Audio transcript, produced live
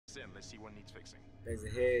Let's see what needs fixing. Back of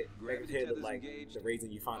his head look like the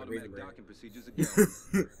raisin you find in the raisin bread.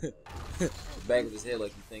 The back of his head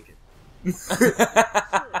like you thinking.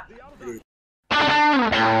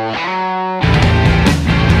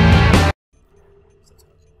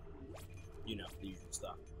 You know, the usual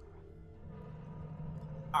stuff.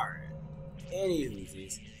 Alright.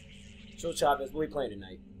 Anyways. So Chavez, what we playing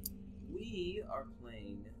tonight? We are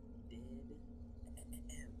playing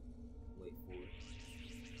Dead. Wait for it.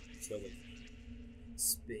 Still waiting.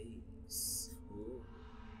 Space. Ooh.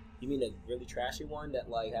 You mean the really trashy one that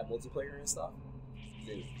like have multiplayer and stuff?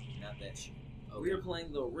 Dude, not that shit. Okay. We are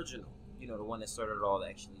playing the original. You know, the one that started it all. That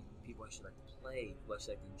actually people actually like to play, people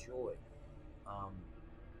actually like to enjoy.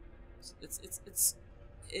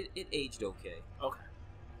 It aged okay. Okay.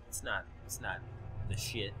 It's not the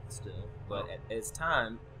shit still, but at its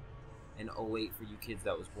time in 08 for you kids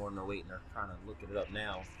that was born in 08 and are trying to look it up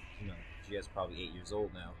now, you know, you guys are probably 8 years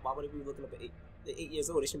old now. Why would they be looking up at 8 years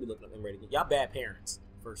old? They shouldn't be looking up M rated. Y'all bad parents,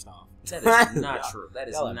 first off. That is not true. That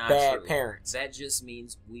is not bad true. Parents. That just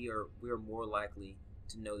means we are more likely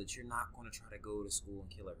to know that you're not going to try to go to school and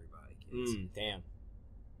kill everybody, kids. Damn.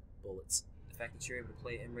 Bullets. The fact that you're able to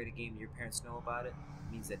play an M-rated game and your parents know about it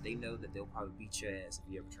means that they know that they'll probably beat your ass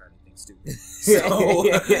if you ever try anything stupid. So,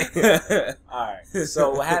 alright.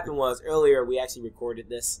 So what happened was earlier we actually recorded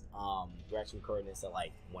this. We're actually recording this at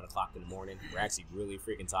like 1 o'clock in the morning. We're actually really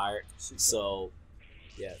freaking tired. So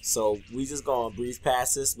yeah. So we just gonna breeze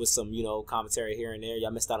past this with some, you know, commentary here and there.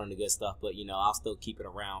 Y'all missed out on the good stuff, but you know, I'll still keep it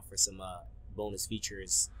around for some bonus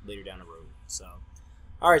features later down the road. So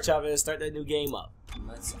alright, Chavez, start that new game up.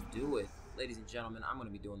 Let's do it. Ladies and gentlemen, I'm going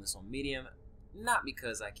to be doing this on medium, not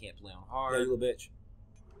because I can't play on hard. Yeah, you little bitch.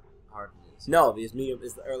 Hard is. No, it's medium.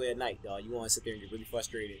 It's early at night, dog. You want to sit there and get really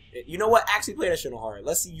frustrated. You know what? Actually, play that shit on hard.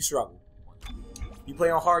 Let's see you struggle. You play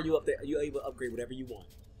on hard, you up there. You're able to upgrade whatever you want.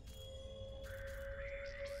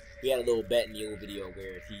 We had a little bet in the old video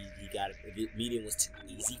where if he got it, if medium was too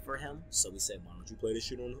easy for him, so we said, "Why don't you play this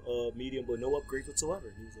shit on medium, but no upgrades whatsoever?"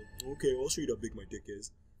 And he was like, "Okay, well, I'll show you how big my dick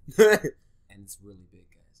is." And it's really big,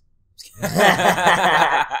 guys.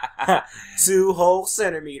 2 whole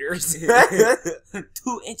centimeters. 2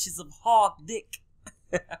 inches of hard dick.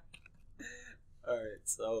 Alright,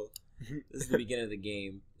 so this is the beginning of the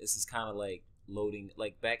game. This is kind of like loading.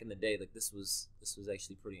 Like back in the day, like this was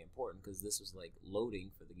actually pretty important because this was like loading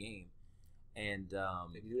for the game. And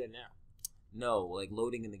Maybe do that now. No, like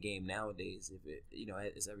loading in the game nowadays, if it, you know,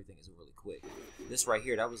 everything is really quick. This right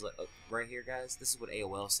here, that was like right here, guys. This is what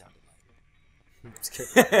AOL sounded like.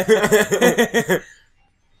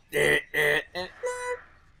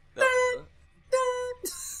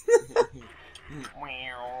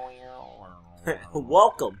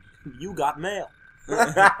 Welcome. You got mail.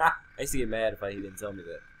 I used to get mad if he didn't tell me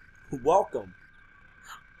that. Welcome.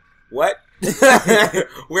 What?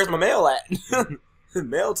 Where's my mail at?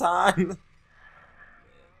 Mail time.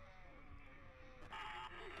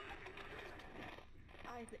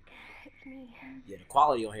 Yeah, the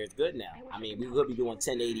quality on here is good now. I mean, we could be doing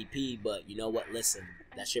 1080p, but you know what? Listen,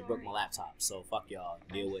 that shit broke my laptop, so fuck y'all.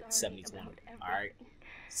 Deal with 7020. Alright?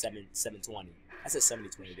 720. I said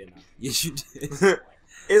 7020, didn't I? Yes, you did.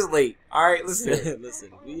 It's late. Alright, listen.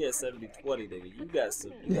 Listen, we at 7020, nigga. You got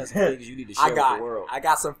some things you need to share with the world. I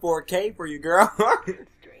got some 4K for you, girl.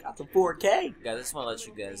 Got some 4K. Guys, I just want to let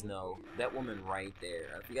you guys know, that woman right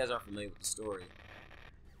there, if you guys aren't familiar with the story,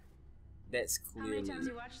 that's clearly... How many times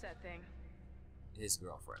you watched that thing? His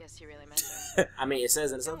girlfriend. Guess you really missed her. I mean, it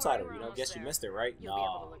says in the Don't subtitle, worry, you know, we're guess you almost missed it, right? You'll be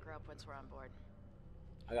able to No. look her up once we're on board.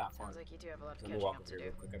 I got fun. Sounds like you do have a lot of Let me catching walk up over to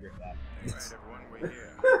here do. real quick. I'll be right back. Alright, everyone, we're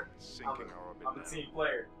here. Sinking our orbit I'm a now. team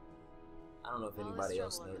player. I don't know if All anybody this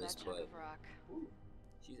else trouble knows over this, that chunk but of rock.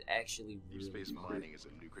 she's actually Deep really space pretty. mining is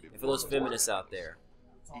a lucrative. And for those feminists out there,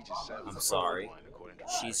 Each is set I'm with a sorry. line according to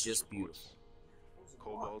She's science just reports. beautiful.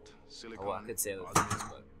 Cobalt, silicon. Oh, I could say other osmium. things,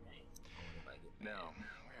 but I don't know if I get Now,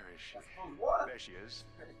 where is she? What? There she is.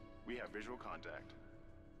 We have visual contact.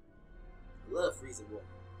 Love freezing water.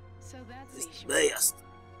 So that's It's Ishimura. the best.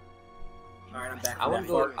 Alright, I'm back. I wouldn't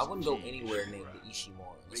from that. go. I wouldn't go anywhere named the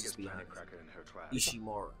Ishimura. Let's Biggest just be planet honest. cracker in her class.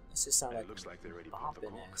 Ishimura. This just sounds And like it looks like they already pumped the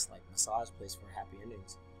bopping cork. ass, like massage place for happy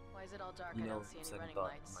endings. Why is it all dark? You I know, don't see any second running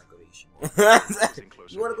thought, I lights. might go to Ishimura. Listen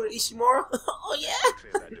closer. You want to go to Ishimura? Oh yeah.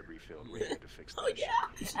 Clear that debris field. We're here to fix that Oh yeah.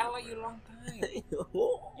 How are you long time?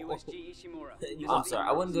 USG Ishimura. I'm This I'm is sorry, the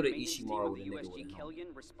I wouldn't go to emergency team Ishimura of with a the nigga USG with a Kellion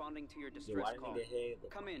responding to your Yo, distress why call. didn't he get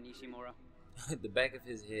head? Come in, Ishimura. The back of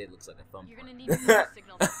his head looks like a thumbprint. You're gonna need to use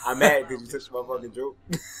signal. I'm mad because you took my fucking joke.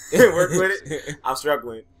 Work with it. I'm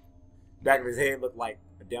struggling. Back of his head looked like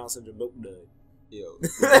a Down syndrome milk dud. Yo.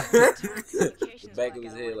 The Back of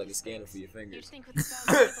his head like a scanner for your You'd fingers. think with the sound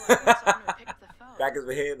of people, someone would pick up the phone. Back of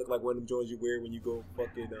his head look like one of them joints you wear when you go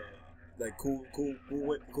fucking like cool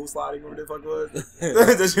sliding, whatever the fuck it was.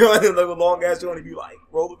 The joint like a long ass joint, and you like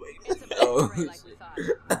rollerblade. It's a Oh, breakaway like we thought.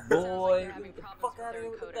 Boy, Sounds like get they're the having fuck problems out of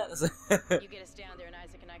here with with their that. You get us down there and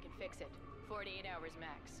Isaac and I can fix it. 48 hours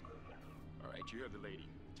max. All right, you heard the lady.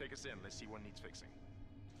 Take us in. Let's see what needs fixing.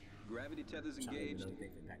 Gravity tethers engaged.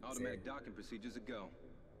 Automatic docking procedures a go.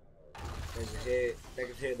 Back of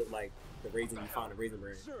his head look like the raisin you found in Raisin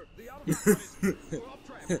Bran.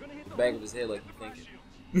 The back of his head like you thinking.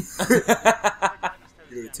 You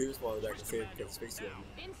know the tears fall back of his head because his face too ugly.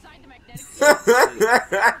 Inside the magnetic field.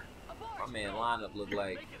 My man lineup look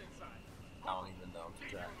like I don't even know to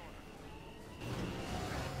try.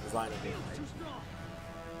 His lineup ain't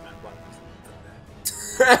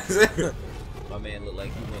like My man looked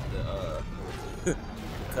like he went to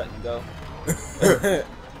cut and go.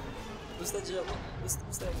 What's that joke? What's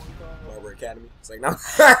that one called? Barber Academy. It's like no.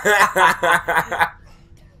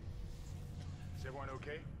 Is everyone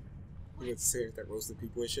okay? We get to say that roasting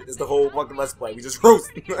people and shit. It's the whole fucking let's play. We just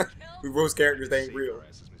roast. We roast characters that ain't real.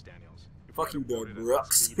 Fuck you, Doug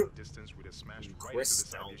Brooks. Distance with a smashed right into the Chris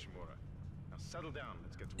side of Ishimura. Now settle down.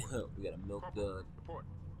 Let's get to work. We got a milk Corporal, dud report.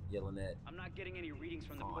 yelling at I'm not getting any readings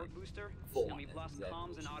from the Fine. port booster, full and on we've it. lost Exactly.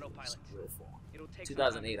 comms and autopilot. Real full. It'll take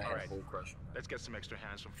 2008, I had Alright. a full crush on her. Let's get some extra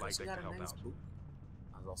hands from flight She deck got to a help nice out. boot.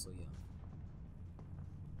 I was also young.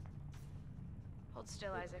 Hold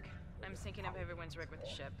still, Isaac. I'm syncing up everyone's rig with the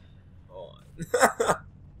ship. Oh,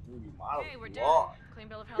 Okay, we're done. Clean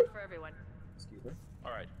bill of health for everyone. Excuse me.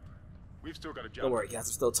 All right, we've still got a job. Don't worry, guys.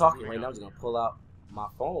 I'm still talking right now. I'm just gonna pull out my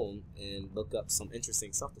phone and look up some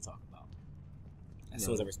interesting stuff to talk about as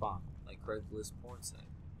soon as I respond. like Craigslist porn site.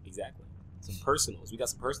 Exactly. Some personals. We got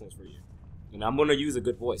some personals for you, and I'm gonna use a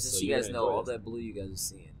good voice. Just so so you you're guys gonna know, enjoy all this. that blue you guys are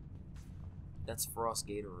seeing, that's Frost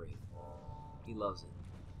Gatorade. He loves it,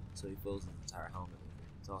 so he fills his entire helmet with it.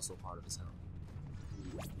 It's also part of his helmet.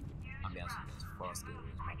 I'm be honest with you guys, Frost Gatorade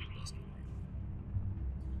is probably the best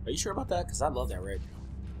Gatorade. Are you sure about that? Because I love that red.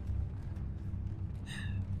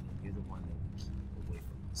 You're the one that we keep away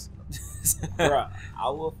from us. Bruh, I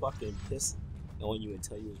will fucking piss on you and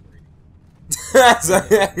tell you it's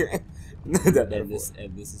raining.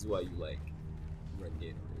 and this is why you like red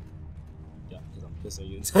Gatorade. Yeah, because I'm pissing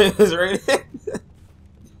you and tell you it's raining.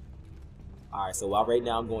 Alright, so while right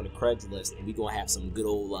now I'm going to Craigslist and we gonna have some good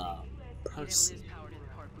old You didn't person lose power to the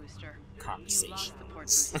port booster. You conversation. lost the port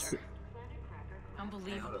booster. How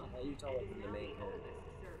Unbelievable. you talking from the main character?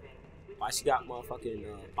 Why she got motherfucking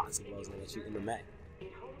boxing gloves on that she MMA?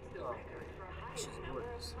 She's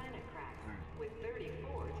gorgeous.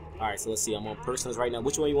 Alright, so let's see. I'm on personals right now.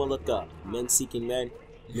 Which one you want to look up? Men seeking men?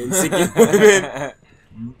 Men seeking women?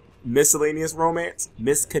 Miscellaneous romance?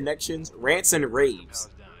 Misconnections? Rants and raves?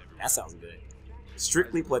 That sounds good.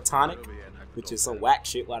 Strictly platonic? Which is some whack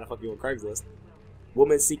shit. Why the fuck you on Craigslist?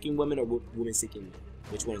 Women seeking women or women seeking men?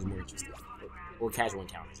 Which one is more interesting? Or casual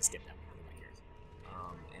encounters? Just skip that one.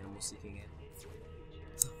 Animal seeking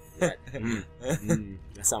That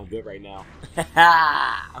sounds good right now.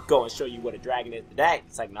 I'm going to show you what a dragon is today.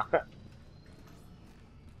 It's like, nah.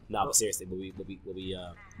 Nah, but seriously, what we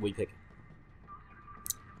picking?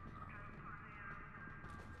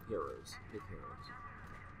 Heroes. Pick heroes.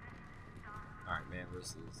 Alright, man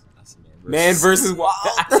versus. That's man versus. Man versus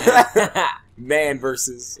wild. Man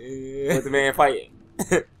versus. What the man fighting?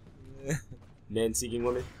 Men seeking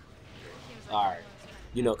women? Alright.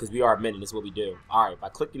 You know, because we are men and this is what we do. Alright, by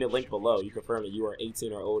clicking the link below, you confirm that you are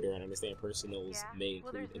 18 or older and understand personals may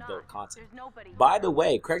include adult content. By the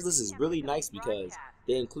way, Craigslist is really nice because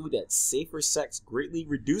they include that safer sex greatly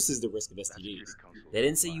reduces the risk of STDs. They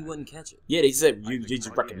didn't say you wouldn't catch it. Yeah, they said you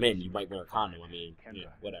just recommend you might wear a condom. I mean, yeah,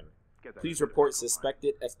 whatever. Please report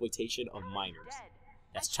suspected exploitation of minors.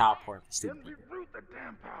 That's child porn for stupid people.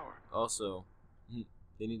 Also,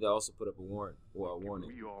 they need to also put up a warrant or a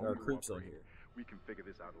warning. There are creeps on here. We can figure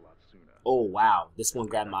this out a lot sooner. Oh wow, this one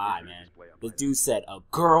grabbed my eye, man. This dude said, a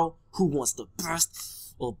girl who wants the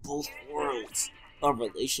best of both worlds. A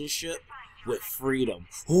relationship with freedom.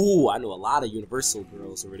 Ooh, I know a lot of Universal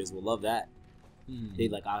girls or it is will love that. They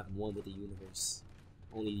like, I'm one with the universe.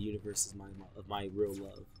 Only the universe is my real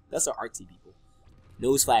love. That's our artsy people.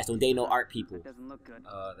 Newsflash, don't date no art people. That doesn't look good.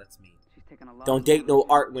 That's me. She's taking a lot. Don't date no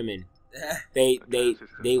art women. They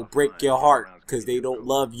break your heart because they don't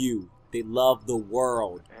love you. They love the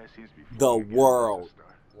world. The world.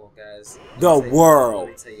 Well, guys. The world.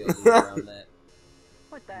 Let me tell you a little around that.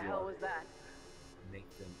 What the hell was that?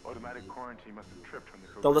 Make them Automatic quarantine must have tripped from the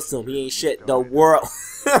Don't listen to him. He ain't shit. The world.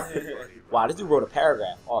 Wow, this dude wrote a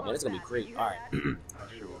paragraph. Oh man, it's gonna be great. All right.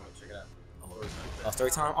 Check it out. Oh,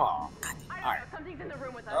 story time. Oh, God. All right. Something's in the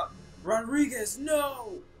room with us. Rodriguez,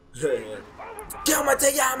 no! Kill my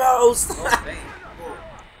te llamos.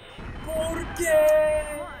 ¿Por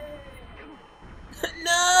qué?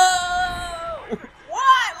 No.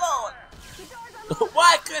 Why, Lord?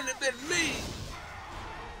 Why couldn't it have been me?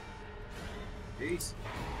 Peace.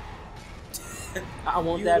 I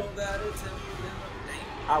want that.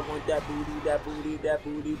 I want that booty, that booty, that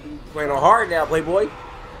booty, booty. Playing on hard now, Playboy.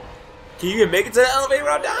 Can you even make it to the elevator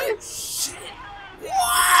without dying? Shit.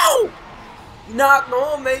 Wow. You're not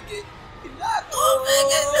gonna make it. You're not gonna make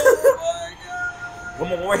it. Oh my God.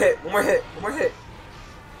 One more hit. One more hit. One more hit.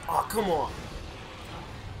 Oh, come on.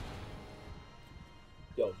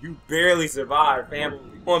 Yo, you barely survived,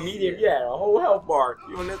 fam. On medium, you had a whole health bar.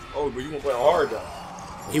 You on this? Oh, but you won't play hard though.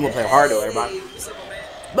 He won't play hard though, everybody.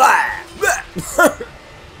 Blah, blah.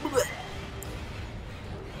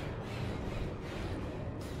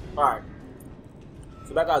 Alright.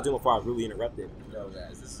 So back I was doing before I was really interrupted. No,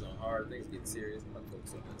 guys, this is on hard. Things get serious. I'm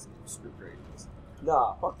focused on this. Script ratings.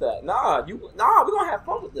 Nah, fuck that. Nah, we're gonna have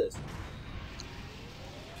fun with this.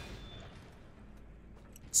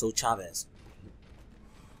 So Chavez,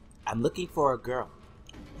 I'm looking for a girl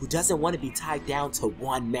who doesn't want to be tied down to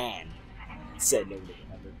one man, said no nigga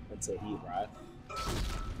ever until he arrived,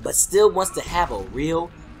 but still wants to have a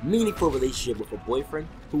real, meaningful relationship with a boyfriend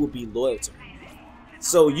who will be loyal to her.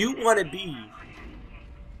 So you want to be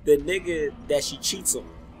the nigga that she cheats on.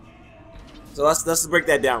 So let's break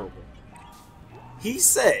that down real quick. He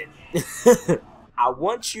said, I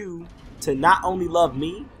want you to not only love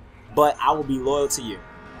me, but I will be loyal to you.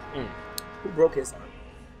 Who broke his heart?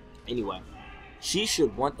 Anyway, she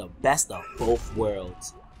should want the best of both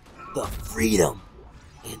worlds. The freedom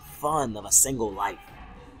and fun of a single life.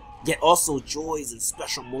 Yet also joys and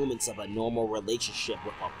special moments of a normal relationship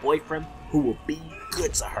with a boyfriend who will be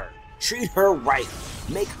good to her. Treat her right,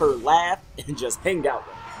 make her laugh, and just hang out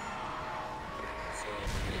with her.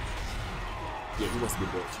 Yeah, he wants to be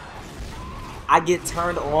rich. I get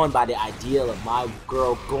turned on by the idea of my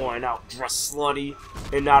girl going out dressed slutty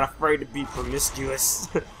and not afraid to be promiscuous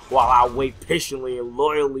while I wait patiently and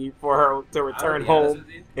loyally for her to return home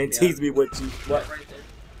and tease me with you. What? Right there.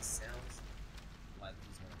 Sounds like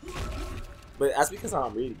he's gonna... But that's because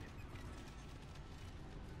I'm reading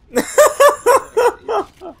it. You guys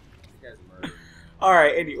are murdering.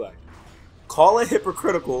 Alright, anyway. Call it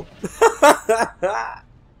hypocritical.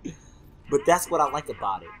 But that's what I like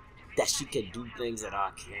about it. That she can do things that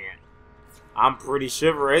I can't. I'm pretty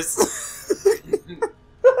chivalrous.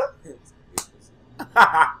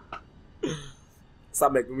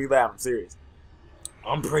 Stop making me laugh, I'm serious.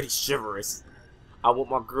 I'm pretty chivalrous. I want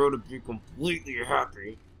my girl to be completely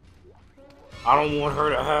happy. I don't want her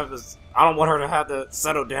to have to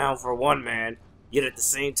settle down for one man, yet at the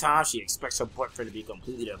same time she expects her boyfriend to be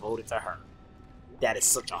completely devoted to her. That is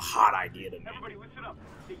such a hot idea to me.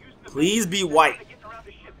 Please be white.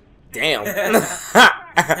 Damn.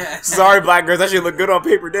 Sorry, black girls. That shit look good on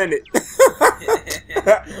paper, didn't it?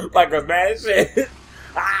 Black girls, mad as shit.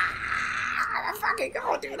 I fucking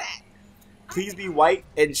gonna do that. Please be white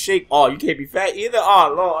and shape. Oh, you can't be fat either?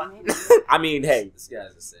 Oh, Lord. I mean, hey. This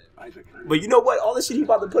guy's a sin. But you know what? All the shit he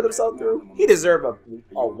about to put himself through, he deserves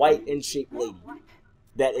a white and shaped lady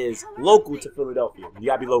that is local to Philadelphia. You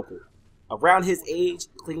gotta be local. Around his age,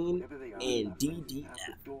 clean, and DDF,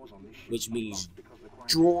 which means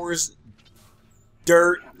drawers,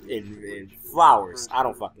 dirt, and flowers. I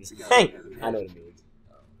don't fucking hey, I know what it means.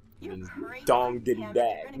 It means dong diddy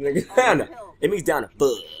bag. I don't know. It means down to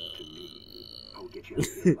bug.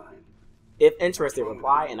 If interested,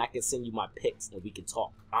 reply and I can send you my pics and we can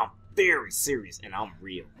talk. I'm very serious and I'm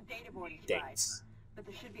real. Dates. But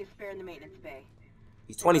there should be a spare in the maintenance bay.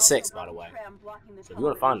 He's 26, by the way. So if you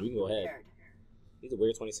want to find him, you can go ahead. He's a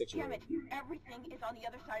weird 26-year-old. Damn it, everything is on the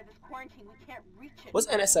other side of this quarantine. We can't reach it. What's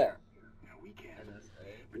NSA? We can.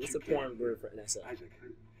 What's the porn word for NSA? Isaac,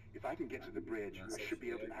 if I can get to the bridge, I should be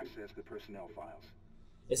able to access the personnel files.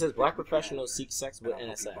 It says black professionals seek sex with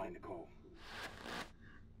NSA.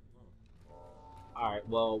 Alright,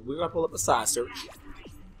 well, we're going to pull up a side search.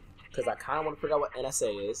 Because I kind of want to figure out what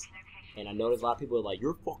NSA is. And I know there's a lot of people are like,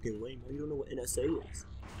 you're fucking lame, man. You don't know what NSA is.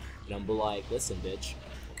 And I'm like, listen, bitch.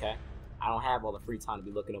 Okay? I don't have all the free time to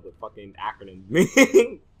be looking up what fucking acronyms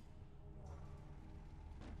mean.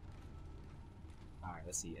 Alright,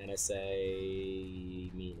 let's see.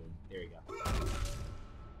 NSA meaning. There we go.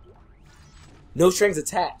 No strings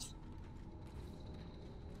attached.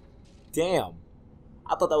 Damn.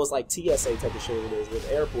 I thought that was like TSA type of shit it is with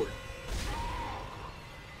the airport.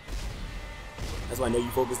 That's why I know you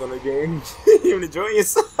focused on the game. You're enjoying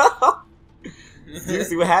yourself. You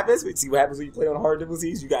see what happens? See what happens when you play on hard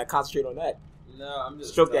difficulties? You gotta concentrate on that. No, I'm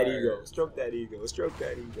just stroke that ego. Stroke that ego. Stroke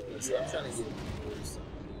that ego. I'm trying to get something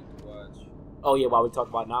to watch. Oh yeah, while we talk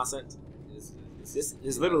about nonsense. This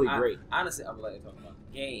is literally great. Honestly, I would like to talk about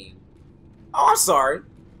the game. Oh, I'm sorry.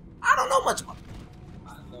 I don't know much about it.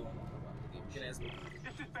 I know about the game. Can I ask me?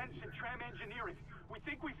 This is Benson, Tram Engineering. We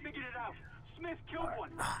think we figured it out. Smith killed one.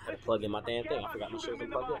 I had to plug in my damn thing. I forgot my shit was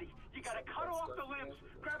plugged in. You gotta cut off the limbs,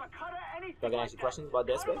 grab a cutter, anything. So I can ask you questions about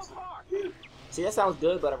DeadSpace? See, that sounds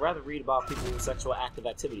good, but I'd rather read about people's sexual active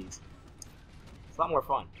activities. It's a lot more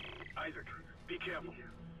fun. Isaac, be careful.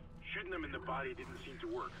 Shooting them in the body didn't seem to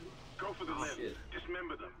work. Go for the limbs.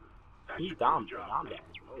 Dismember them. Who's Dom? Dom.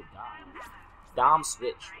 Oh, God. Dom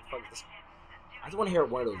Switch. What the fuck is this? I just want to hear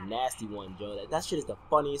one of those nasty ones, Joe. That shit is the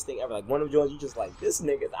funniest thing ever. Like, one of them Jones, you just like, this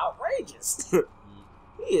nigga's outrageous.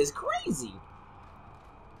 He is crazy.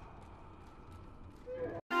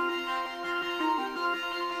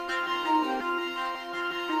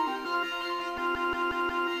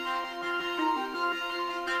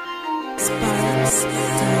 Sparks,